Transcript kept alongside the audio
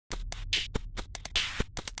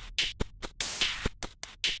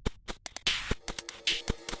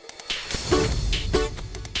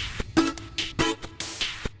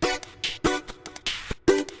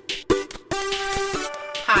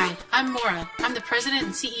Laura. I'm the president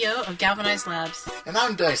and CEO of Galvanize Labs. And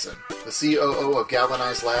I'm Dyson, the COO of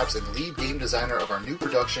Galvanize Labs and lead game designer of our new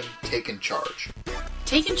production, Taken Charge.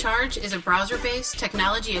 Taken Charge is a browser-based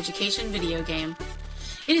technology education video game.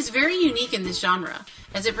 It is very unique in this genre,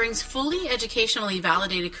 as it brings fully educationally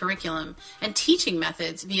validated curriculum and teaching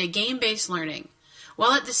methods via game-based learning,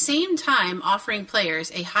 while at the same time offering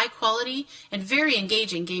players a high-quality and very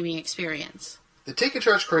engaging gaming experience. The Taken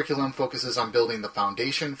Charge curriculum focuses on building the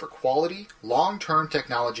foundation for quality, long-term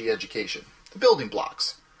technology education, the building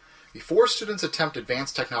blocks. Before students attempt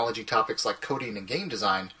advanced technology topics like coding and game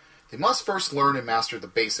design, they must first learn and master the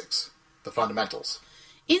basics, the fundamentals.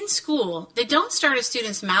 In school, they don't start a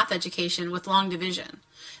student's math education with long division.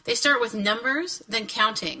 They start with numbers, then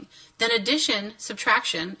counting, then addition,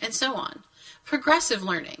 subtraction, and so on. Progressive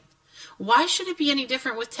learning. Why should it be any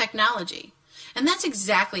different with technology? And that's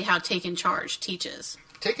exactly how Taken Charge teaches.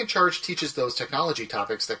 Taken Charge teaches those technology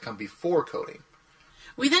topics that come before coding.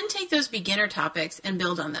 We then take those beginner topics and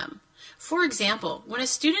build on them. For example, when a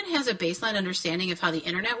student has a baseline understanding of how the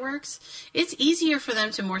internet works, it's easier for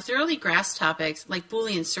them to more thoroughly grasp topics like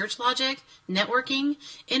Boolean search logic, networking,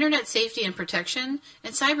 internet safety and protection,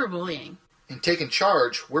 and cyberbullying. In Taken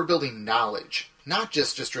Charge, we're building knowledge, not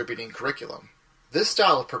just distributing curriculum. This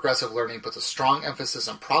style of progressive learning puts a strong emphasis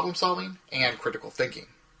on problem solving and critical thinking.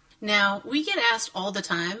 Now, we get asked all the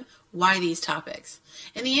time, why these topics?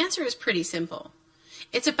 And the answer is pretty simple.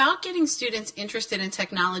 It's about getting students interested in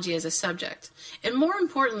technology as a subject, and more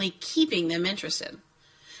importantly, keeping them interested.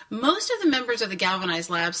 Most of the members of the Galvanize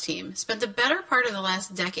Labs team spent the better part of the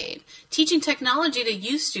last decade teaching technology to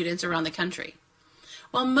youth students around the country.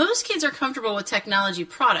 While most kids are comfortable with technology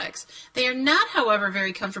products, they are not, however,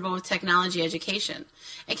 very comfortable with technology education,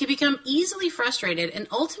 and can become easily frustrated and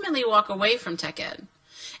ultimately walk away from tech ed,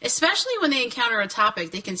 especially when they encounter a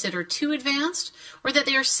topic they consider too advanced or that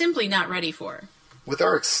they are simply not ready for. With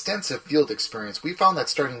our extensive field experience, we found that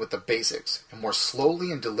starting with the basics and more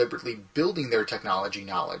slowly and deliberately building their technology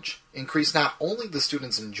knowledge increased not only the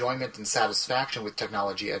students' enjoyment and satisfaction with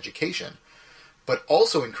technology education, but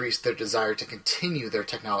also increased their desire to continue their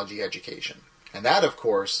technology education. And that, of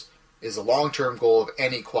course, is a long-term goal of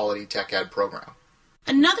any quality tech ed program.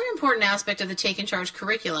 Another important aspect of the Taken Charge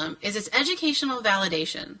curriculum is its educational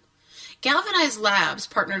validation. Galvanize Labs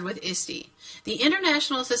partnered with ISTE, the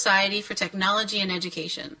International Society for Technology and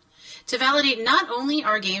Education, to validate not only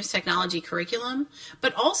our game's technology curriculum,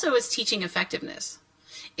 but also its teaching effectiveness.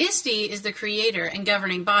 ISTE is the creator and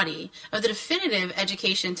governing body of the definitive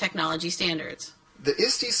education technology standards. The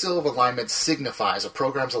ISTE Seal of Alignment signifies a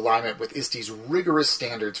program's alignment with ISTE's rigorous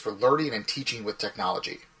standards for learning and teaching with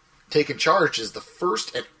technology. Taken Charge is the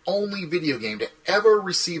first and only video game to ever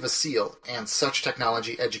receive a seal and such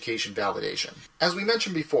technology education validation. As we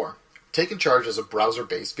mentioned before, Taken Charge is a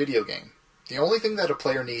browser-based video game. The only thing that a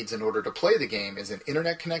player needs in order to play the game is an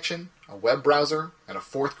internet connection, a web browser, and a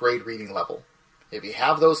 4th grade reading level. If you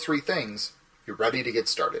have those 3 things, you're ready to get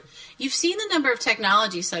started. You've seen the number of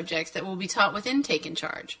technology subjects that will be taught within Taken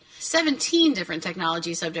Charge. 17 different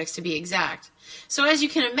technology subjects to be exact. So as you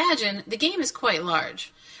can imagine, the game is quite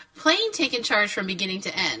large. Playing Taken Charge from beginning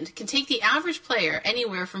to end can take the average player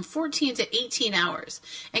anywhere from 14 to 18 hours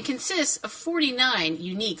and consists of 49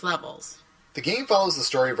 unique levels. The game follows the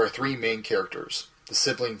story of our 3 main characters, the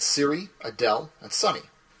siblings Siri, Adele, and Sunny.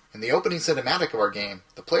 In the opening cinematic of our game,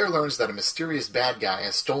 the player learns that a mysterious bad guy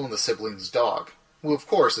has stolen the siblings' dog, who of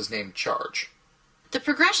course is named Charge. The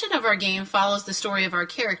progression of our game follows the story of our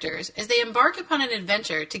characters as they embark upon an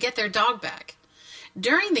adventure to get their dog back.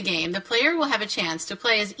 During the game, the player will have a chance to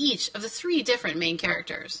play as each of the 3 different main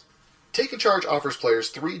characters. Taken Charge offers players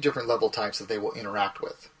 3 different level types that they will interact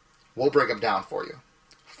with. We'll break them down for you.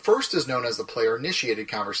 First is known as the Player-Initiated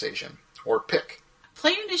Conversation, or PIC.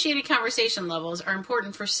 Player-initiated conversation levels are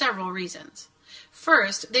important for several reasons.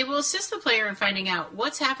 First, they will assist the player in finding out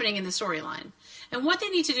what's happening in the storyline, and what they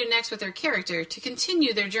need to do next with their character to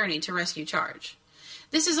continue their journey to rescue Charge.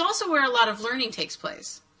 This is also where a lot of learning takes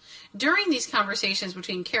place. During these conversations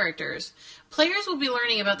between characters, players will be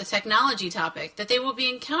learning about the technology topic that they will be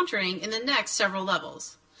encountering in the next several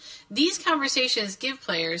levels. These conversations give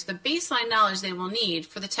players the baseline knowledge they will need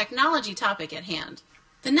for the technology topic at hand.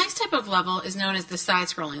 The next type of level is known as the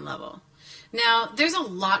side-scrolling level. Now, there's a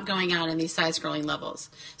lot going on in these side-scrolling levels.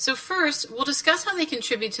 So first, we'll discuss how they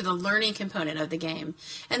contribute to the learning component of the game,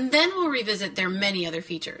 and then we'll revisit their many other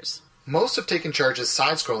features. Most of Taken Charge's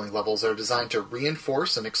side-scrolling levels are designed to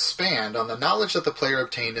reinforce and expand on the knowledge that the player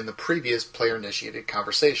obtained in the previous player-initiated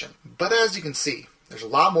conversation. But as you can see, there's a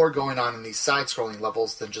lot more going on in these side-scrolling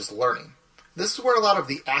levels than just learning. This is where a lot of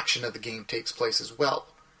the action of the game takes place as well.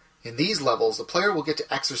 In these levels, the player will get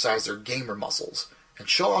to exercise their gamer muscles and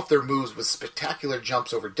show off their moves with spectacular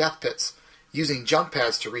jumps over death pits, using jump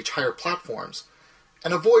pads to reach higher platforms,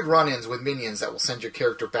 and avoid run-ins with minions that will send your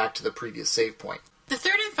character back to the previous save point. The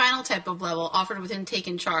third and final type of level offered within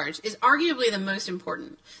Taken Charge is arguably the most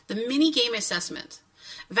important, the mini-game assessment.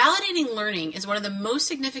 Validating learning is one of the most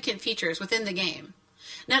significant features within the game.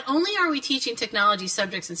 Not only are we teaching technology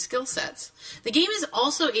subjects and skill sets, the game is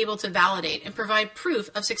also able to validate and provide proof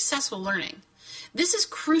of successful learning. This is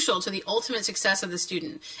crucial to the ultimate success of the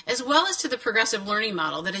student, as well as to the progressive learning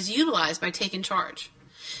model that is utilized by Taken Charge.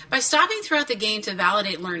 By stopping throughout the game to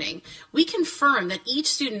validate learning, we confirm that each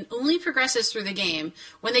student only progresses through the game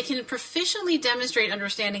when they can proficiently demonstrate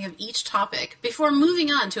understanding of each topic before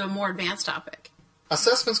moving on to a more advanced topic.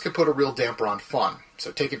 Assessments can put a real damper on fun,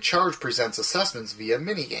 so Taken Charge presents assessments via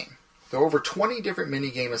minigame. There are over 20 different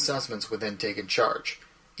minigame assessments within Taken Charge.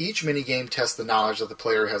 Each minigame tests the knowledge that the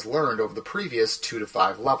player has learned over the previous 2 to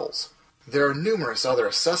 5 levels. There are numerous other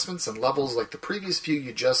assessments and levels like the previous few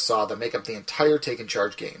you just saw that make up the entire Taken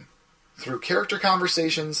Charge game. Through character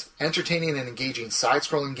conversations, entertaining and engaging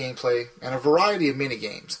side-scrolling gameplay, and a variety of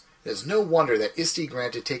minigames, it is no wonder that ISTE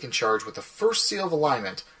granted Taken Charge with the first seal of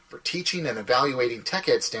alignment for teaching and evaluating tech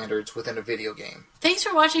ed standards within a video game. Thanks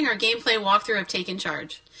for watching our gameplay walkthrough of Taken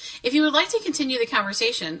Charge. If you would like to continue the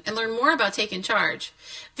conversation and learn more about Taken Charge,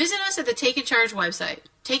 visit us at the Taken Charge website,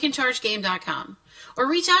 takenchargegame.com, or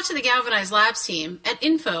reach out to the Galvanize Labs team at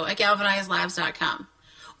info@galvanizelabs.com,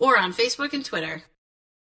 or on Facebook and Twitter.